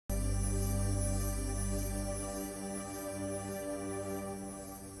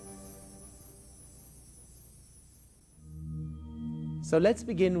So let's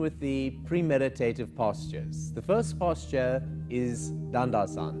begin with the pre-meditative postures. The first posture is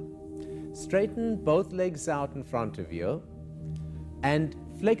Dandasana. Straighten both legs out in front of you and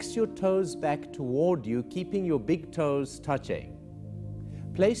flex your toes back toward you, keeping your big toes touching.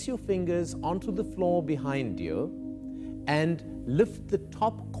 Place your fingers onto the floor behind you and lift the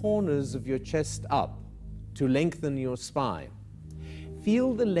top corners of your chest up to lengthen your spine.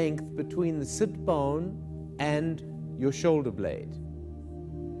 Feel the length between the sit bone and your shoulder blade.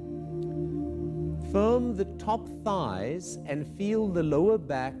 Firm the top thighs and feel the lower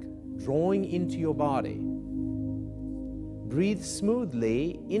back drawing into your body. Breathe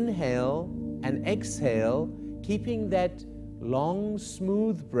smoothly, inhale and exhale, keeping that long,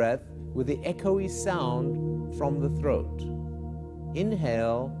 smooth breath with the echoey sound from the throat.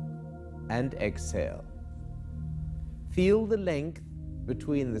 Inhale and exhale. Feel the length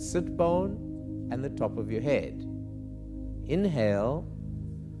between the sit bone and the top of your head. Inhale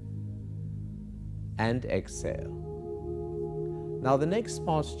and exhale. Now the next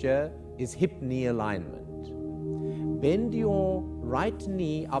posture is hip-knee alignment. Bend your right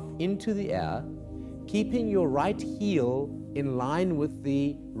knee up into the air, keeping your right heel in line with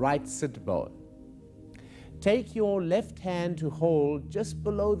the right sit bone. Take your left hand to hold just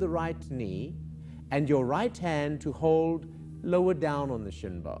below the right knee and your right hand to hold lower down on the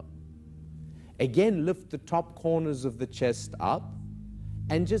shin bone. Again, lift the top corners of the chest up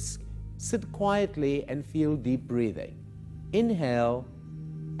and just sit quietly and feel deep breathing. Inhale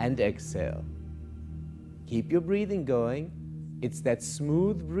and exhale. Keep your breathing going. It's that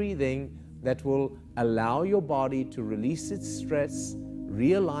smooth breathing that will allow your body to release its stress,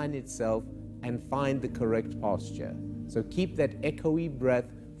 realign itself, and find the correct posture. So keep that echoey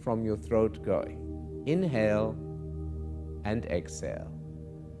breath from your throat going. Inhale and exhale.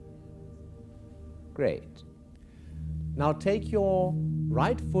 Great. Now take your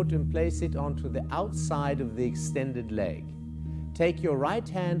right foot and place it onto the outside of the extended leg. Take your right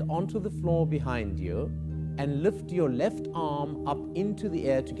hand onto the floor behind you and lift your left arm up into the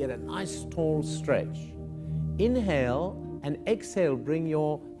air to get a nice tall stretch. Inhale and exhale, bring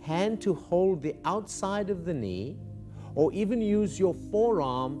your hand to hold the outside of the knee, or even use your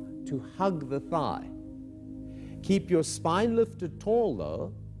forearm to hug the thigh. Keep your spine lifted tall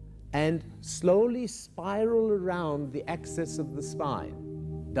though, and slowly spiral around the axis of the spine.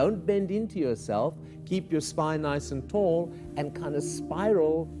 Don't bend into yourself. Keep your spine nice and tall and kind of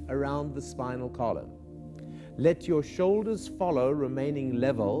spiral around the spinal column. Let your shoulders follow, remaining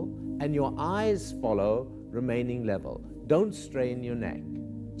level, and your eyes follow, remaining level. Don't strain your neck.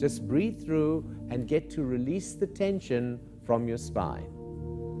 Just breathe through and get to release the tension from your spine.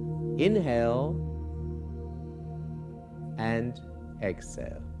 Inhale and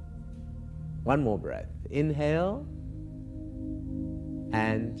exhale. One more breath. Inhale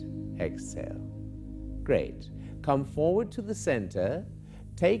and exhale. Great. Come forward to the center.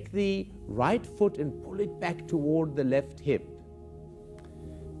 Take the right foot and pull it back toward the left hip.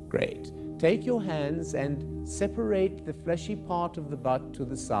 Great. Take your hands and separate the fleshy part of the butt to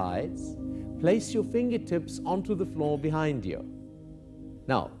the sides. Place your fingertips onto the floor behind you.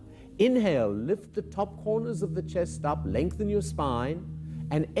 Now, inhale, lift the top corners of the chest up, lengthen your spine,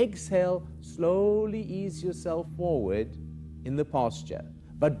 and exhale, slowly ease yourself forward in the posture.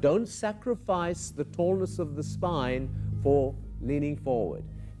 But don't sacrifice the tallness of the spine for leaning forward.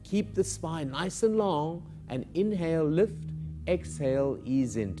 Keep the spine nice and long, and inhale, lift, exhale,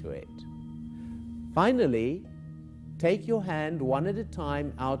 ease into it. Finally, take your hand one at a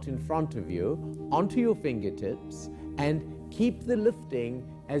time out in front of you, onto your fingertips, and keep the lifting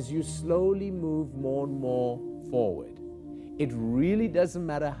as you slowly move more and more forward. It really doesn't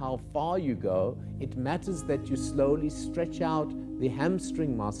matter how far you go, it matters that you slowly stretch out the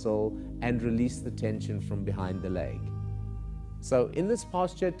hamstring muscle and release the tension from behind the leg. So in this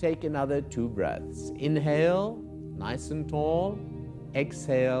posture, take another 2 breaths. Inhale, nice and tall.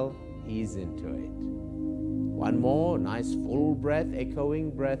 Exhale, ease into it. One more, nice full breath,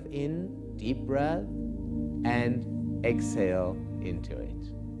 echoing breath in, deep breath, and exhale into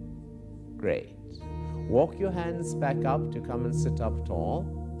it. Great. Walk your hands back up to come and sit up tall.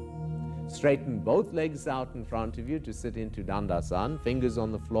 Straighten both legs out in front of you to sit into Dandasana. Fingers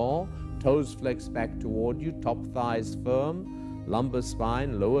on the floor, toes flexed back toward you, top thighs firm, lumbar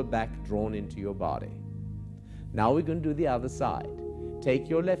spine, lower back drawn into your body. Now we're going to do the other side. Take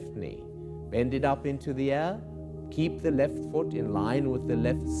your left knee, bend it up into the air, keep the left foot in line with the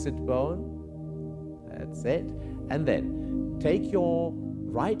left sit bone. That's it. And then take your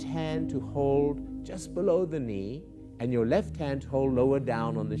right hand to hold just below the knee and your left hand to hold lower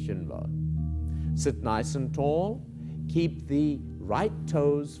down on the shin bone. Sit nice and tall. Keep the right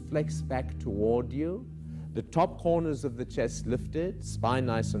toes flexed back toward you, the top corners of the chest lifted, spine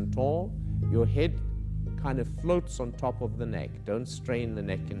nice and tall. Your head kind of floats on top of the neck. Don't strain the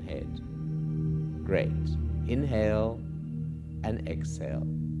neck and head. Great. Inhale and exhale.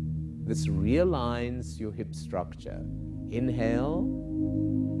 This realigns your hip structure. Inhale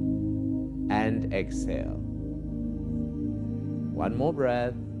and exhale. One more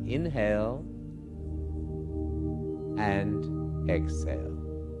breath. Inhale and exhale.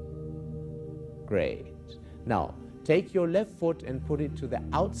 Great. Now, take your left foot and put it to the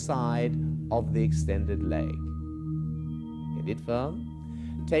outside of the extended leg. Get it firm.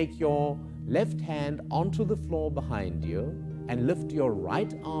 Take your left hand onto the floor behind you and lift your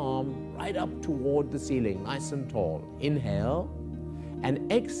right arm right up toward the ceiling, nice and tall. Inhale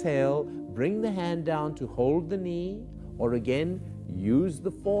and exhale. Bring the hand down to hold the knee, or again, use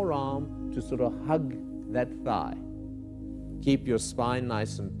the forearm to sort of hug that thigh. Keep your spine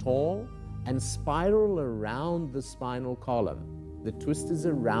nice and tall and spiral around the spinal column. The twist is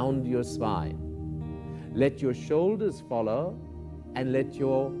around your spine. Let your shoulders follow and let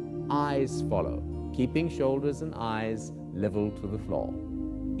your eyes follow, keeping shoulders and eyes level to the floor.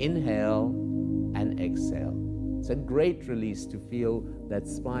 Inhale and exhale. It's a great release to feel that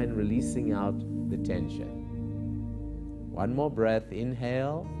spine releasing out the tension. One more breath.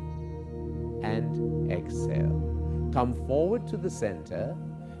 Inhale and exhale. Come forward to the center.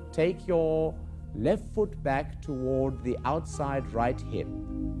 Take your left foot back toward the outside right hip.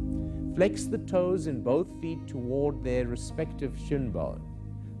 Flex the toes in both feet toward their respective shin bone.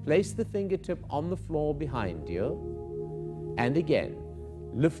 Place the fingertip on the floor behind you. And again,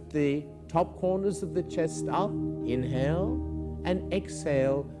 lift the top corners of the chest up. Inhale and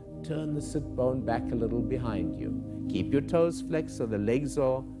exhale. Turn the sit bone back a little behind you. Keep your toes flexed so the legs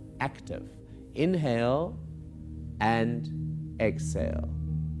are active. Inhale and exhale.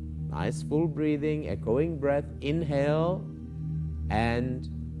 Nice full breathing, echoing breath. Inhale and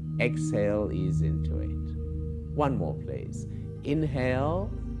exhale, ease into it. One more, please.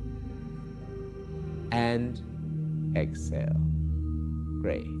 Inhale and exhale.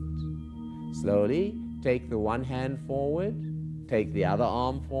 Great. Slowly take the one hand forward, take the other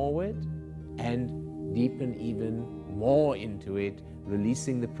arm forward, and deepen even more into it,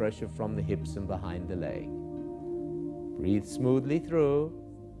 releasing the pressure from the hips and behind the leg. Breathe smoothly through.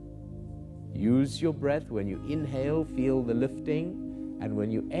 Use your breath. When you inhale, feel the lifting, and when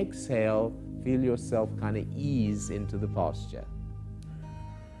you exhale, feel yourself kind of ease into the posture.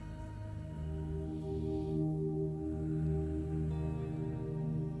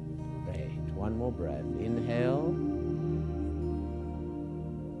 Great. One more breath. Inhale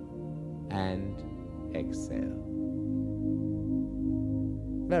and exhale.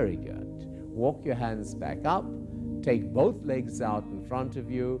 Very good. Walk your hands back up. Take both legs out in front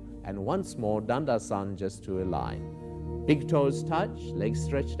of you, and once more, Dandasana, just to align. Big toes touch, legs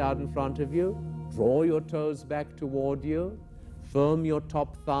stretched out in front of you. Draw your toes back toward you. Firm your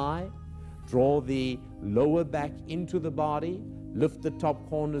top thigh. Draw the lower back into the body. Lift the top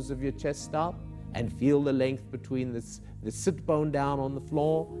corners of your chest up and feel the length between the sit bone down on the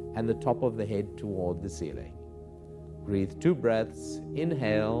floor and the top of the head toward the ceiling. Breathe 2 breaths.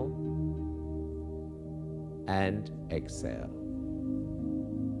 Inhale and exhale.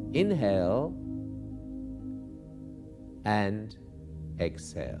 Inhale and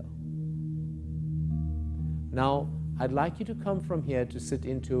exhale. Now, I'd like you to come from here to sit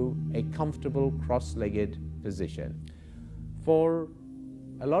into a comfortable cross-legged position. For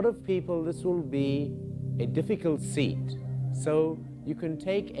a lot of people, this will be a difficult seat. So you can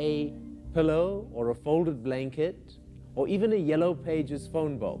take a pillow or a folded blanket or even a Yellow Pages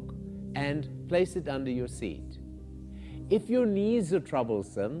phone book and place it under your seat. If your knees are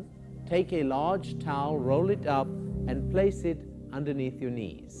troublesome, take a large towel, roll it up, and place it underneath your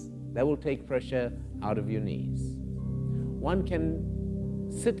knees. That will take pressure out of your knees. One can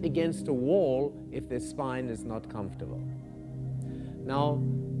sit against a wall if their spine is not comfortable. Now,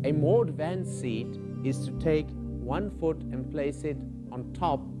 a more advanced seat is to take one foot and place it on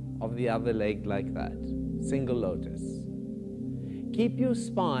top of the other leg like that. Single lotus. Keep your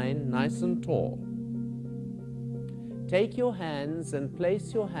spine nice and tall. Take your hands and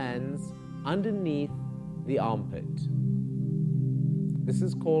place your hands underneath the armpit. This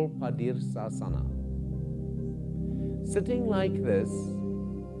is called Padirsasana. Sitting like this,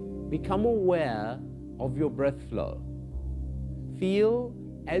 become aware of your breath flow. Feel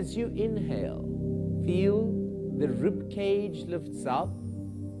as you inhale, feel the rib cage lifts up,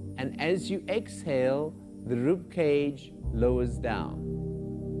 and as you exhale, the rib cage lowers down.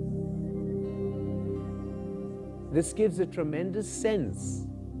 This gives a tremendous sense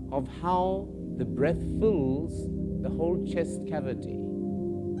of how the breath fills the whole chest cavity.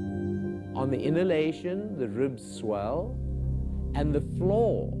 On the inhalation, the ribs swell, and the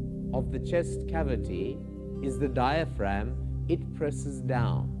floor of the chest cavity is the diaphragm. It presses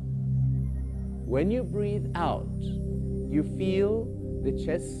down. When you breathe out, you feel the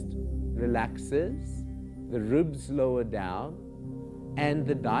chest relaxes, the ribs lower down, and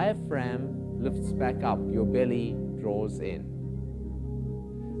the diaphragm lifts back up. Your belly draws in.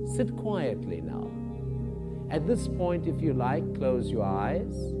 Sit quietly now. At this point, if you like, close your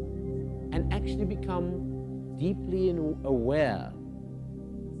eyes and actually become deeply aware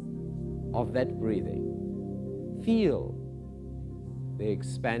of that breathing. Feel the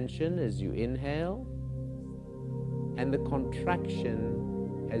expansion as you inhale and the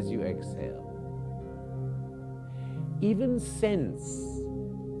contraction as you exhale. Even sense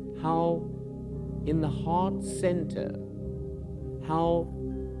how in the heart center, how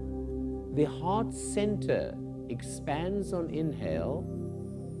the heart center expands on inhale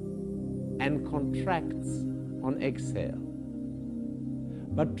and contracts on exhale.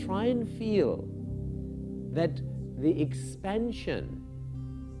 But try and feel that the expansion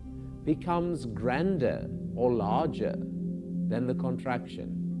becomes grander or larger than the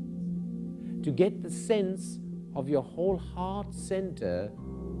contraction, to get the sense of your whole heart center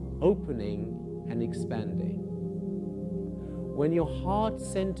opening and expanding. When your heart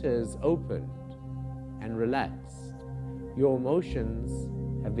center is opened and relaxed, your emotions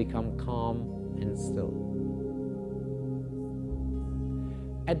have become calm and still.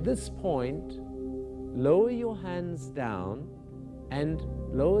 At this point, lower your hands down and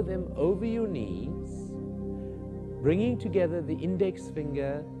lower them over your knees, bringing together the index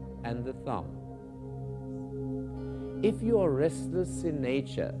finger and the thumb. If you are restless in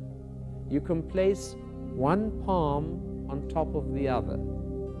nature, you can place one palm on top of the other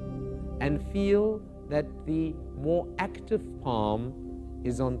and feel that the more active palm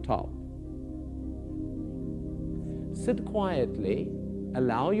is on top. Sit quietly,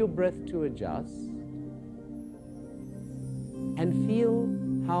 allow your breath to adjust, and feel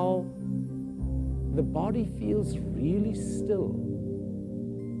how the body feels really still.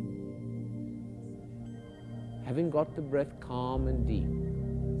 Having got the breath calm and deep.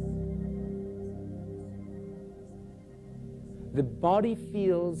 The body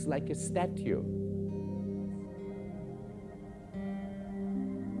feels like a statue.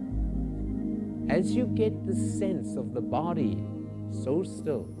 As you get the sense of the body so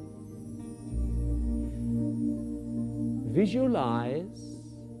still, visualize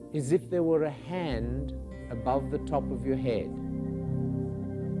as if there were a hand above the top of your head,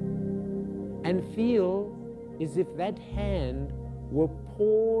 and feel as if that hand were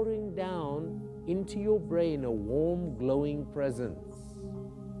pouring down into your brain a warm, glowing presence,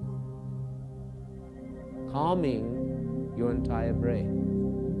 calming your entire brain.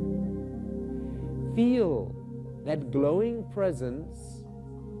 Feel that glowing presence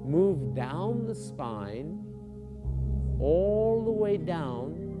move down the spine, all the way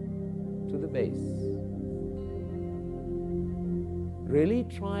down to the base. Really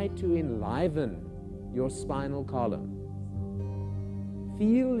try to enliven your spinal column.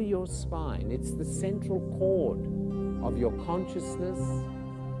 Feel your spine. It's the central cord of your consciousness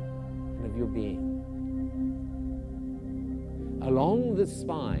and of your being. Along the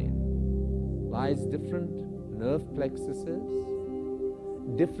spine lies different nerve plexuses,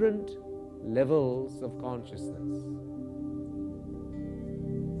 different levels of consciousness.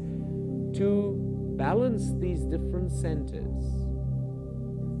 To balance these different centers,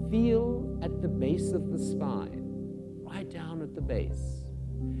 feel at the base of the spine, right down at the base.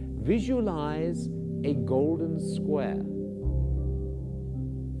 Visualize a golden square.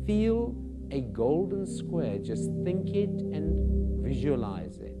 Feel a golden square. Just think it and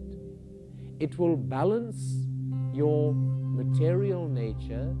visualize it. It will balance your material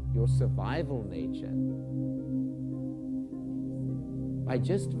nature, your survival nature, by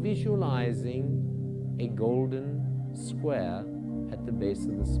just visualizing a golden square at the base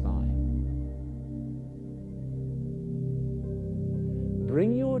of the spine.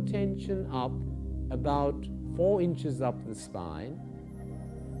 Bring your attention up about 4 inches up the spine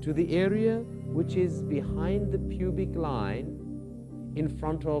to the area which is behind the pubic line in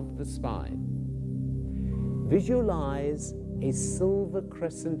front of the spine. Visualize a silver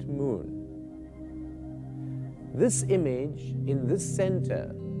crescent moon. This image in this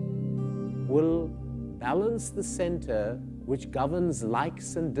center will balance the center which governs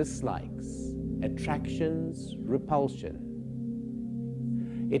likes and dislikes, attractions, repulsion.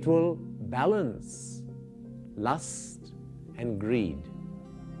 It will balance lust, and greed.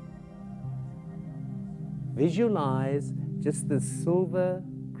 Visualize just the silver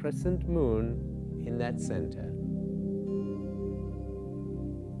crescent moon in that center.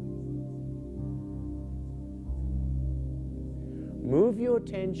 Move your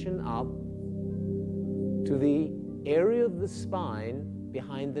attention up to the area of the spine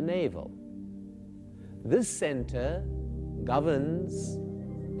behind the navel. This center governs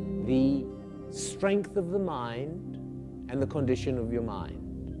the strength of the mind and the condition of your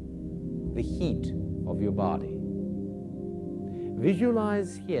mind, the heat of your body.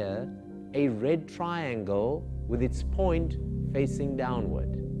 Visualize here a red triangle with its point facing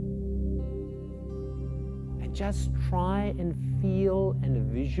downward. And just try and feel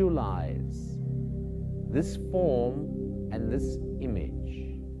and visualize this form and this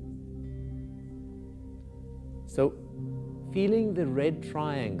image. So, feeling the red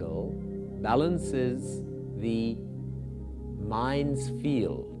triangle balances the mind's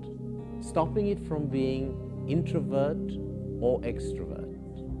field, stopping it from being introvert or extrovert.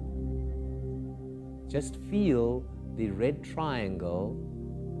 Just feel the red triangle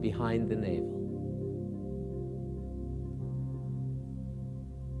behind the navel.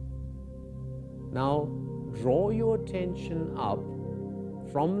 Now, draw your attention up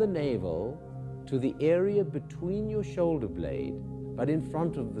from the navel to the area between your shoulder blade, but in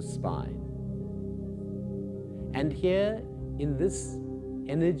front of the spine. And here, in this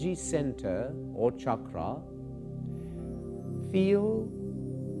energy center or chakra, feel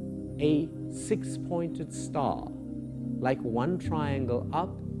a six-pointed star, like one triangle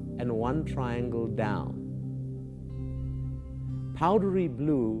up and one triangle down, powdery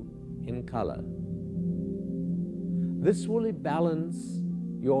blue in color. This will balance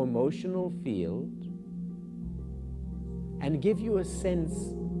your emotional field and give you a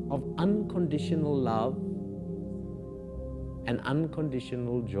sense of unconditional love and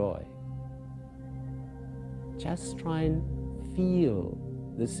unconditional joy. Just try and feel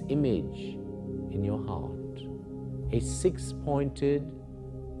this image in your heart, a six-pointed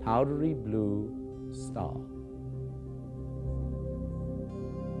powdery blue star.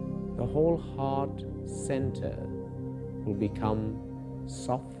 The whole heart center will become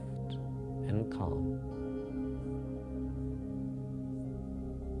soft and calm.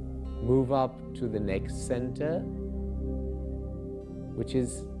 Move up to the next center, which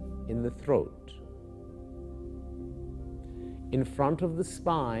is in the throat. In front of the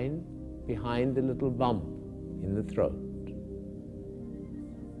spine, behind the little bump in the throat.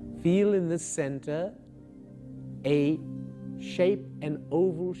 Feel in this center a shape, an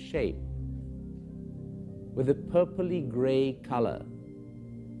oval shape with a purpley gray color,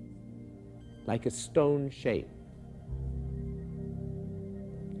 like a stone shape.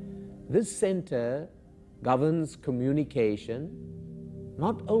 This center governs communication,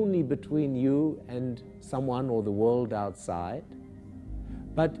 not only between you and someone or the world outside,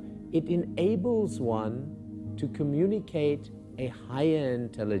 but it enables one to communicate a higher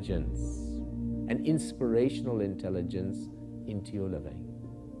intelligence, an inspirational intelligence into your living.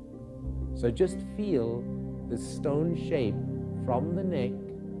 So just feel the stone shape from the neck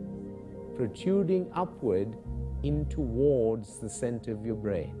protruding upward in towards the center of your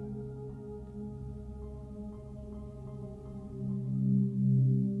brain.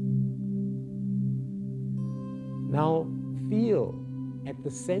 Now feel at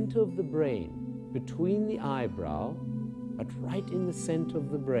the center of the brain, between the eyebrow, but right in the center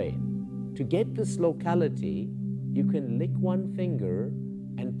of the brain. To get this locality, you can lick one finger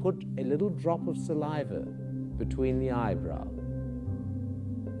and put a little drop of saliva between the eyebrow.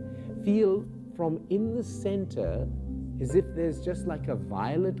 Feel from in the center as if there's just like a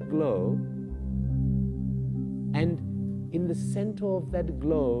violet glow, and in the center of that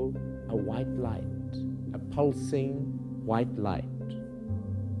glow, a white light, a pulsing white light.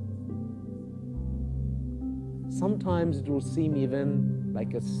 Sometimes it will seem even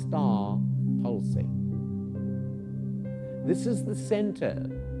like a star pulsing. This is the center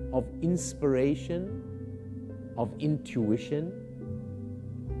of inspiration, of intuition.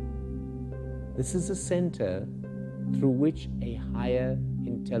 This is a center through which a higher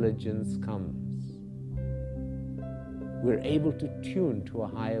intelligence comes. We're able to tune to a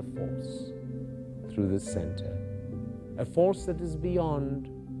higher force through this center, a force that is beyond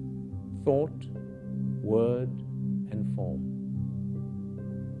thought, word, and form.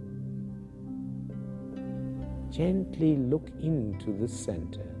 Gently look into the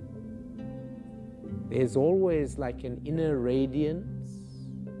center. There's always like an inner radiance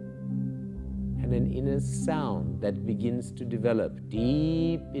and an inner sound that begins to develop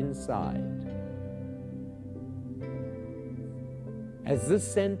deep inside. As this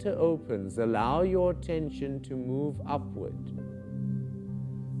center opens, allow your attention to move upward,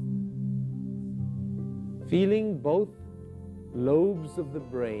 feeling both lobes of the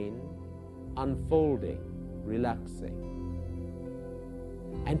brain unfolding, relaxing,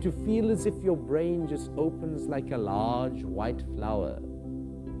 and to feel as if your brain just opens like a large white flower.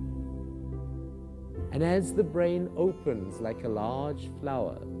 And as the brain opens like a large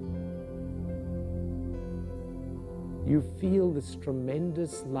flower, you feel this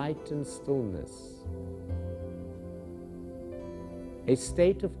tremendous light and stillness, a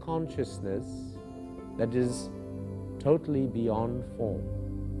state of consciousness that is totally beyond form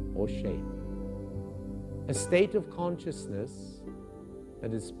or shape, a state of consciousness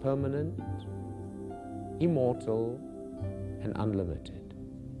that is permanent, immortal, and unlimited.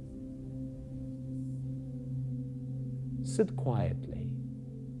 Sit quietly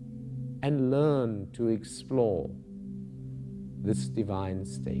and learn to explore this divine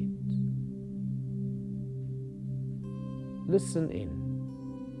state. Listen in,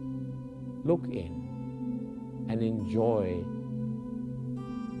 look in, and enjoy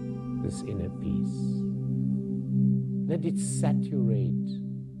this inner peace. Let it saturate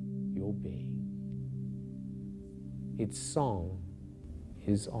your being. Its song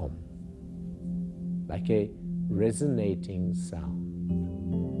is Om, like a resonating sound,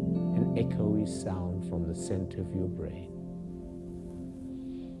 an echoey sound from the center of your brain.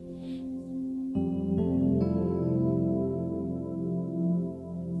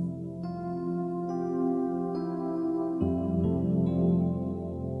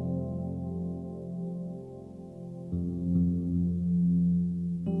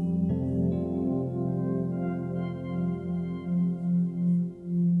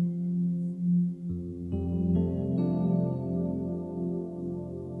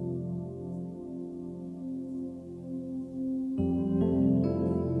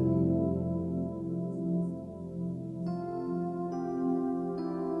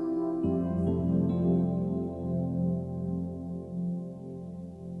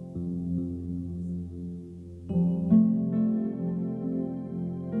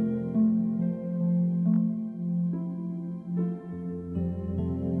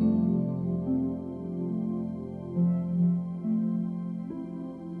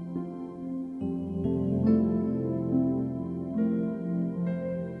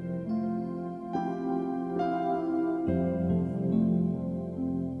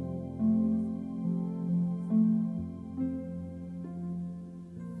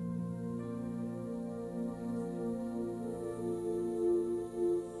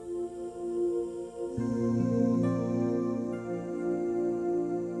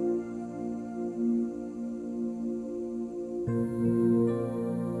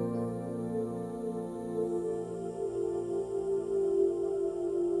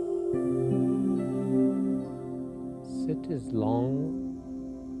 Sit as long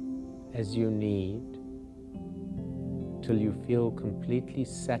as you need till you feel completely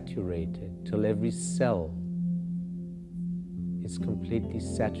saturated, till every cell is completely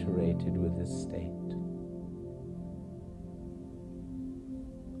saturated with this state.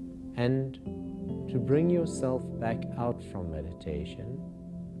 And to bring yourself back out from meditation,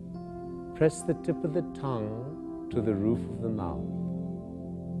 press the tip of the tongue to the roof of the mouth.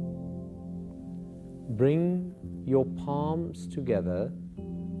 Bring your palms together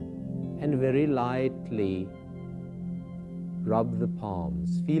and very lightly rub the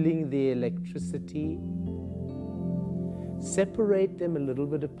palms, feeling the electricity. Separate them a little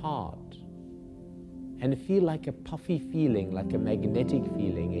bit apart and feel like a puffy feeling, like a magnetic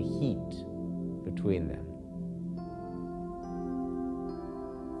feeling, a heat between them.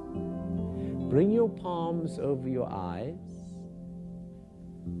 Bring your palms over your eyes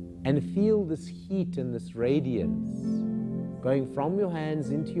and feel this heat and this radiance going from your hands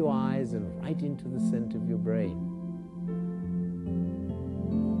into your eyes and right into the center of your brain.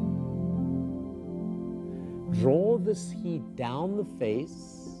 Draw this heat down the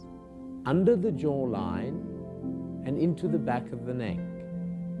face, under the jawline, and into the back of the neck.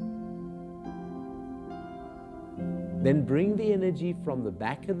 Then bring the energy from the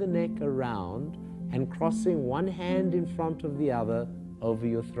back of the neck around and crossing one hand in front of the other over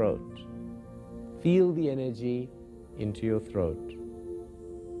your throat. Feel the energy into your throat.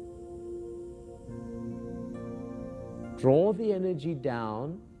 Draw the energy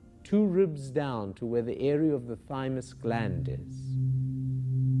down, 2 ribs down to where the area of the thymus gland is.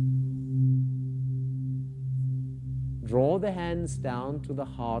 Draw the hands down to the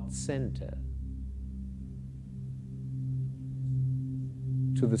heart center,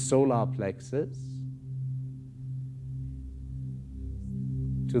 to the solar plexus,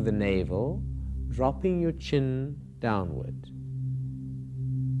 to the navel, dropping your chin downward.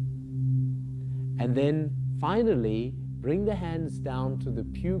 And then finally, bring the hands down to the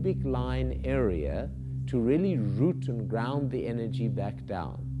pubic line area to really root and ground the energy back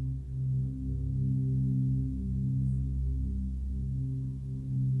down.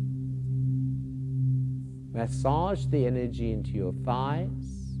 Massage the energy into your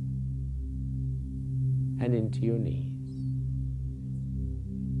thighs and into your knees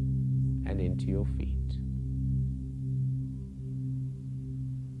and into your feet.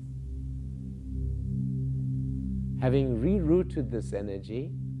 Having rerouted this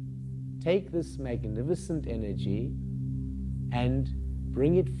energy, take this magnificent energy and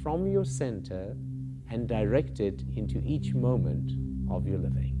bring it from your center and direct it into each moment of your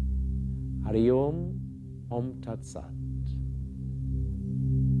living. Hari Om, Om Tat Sat.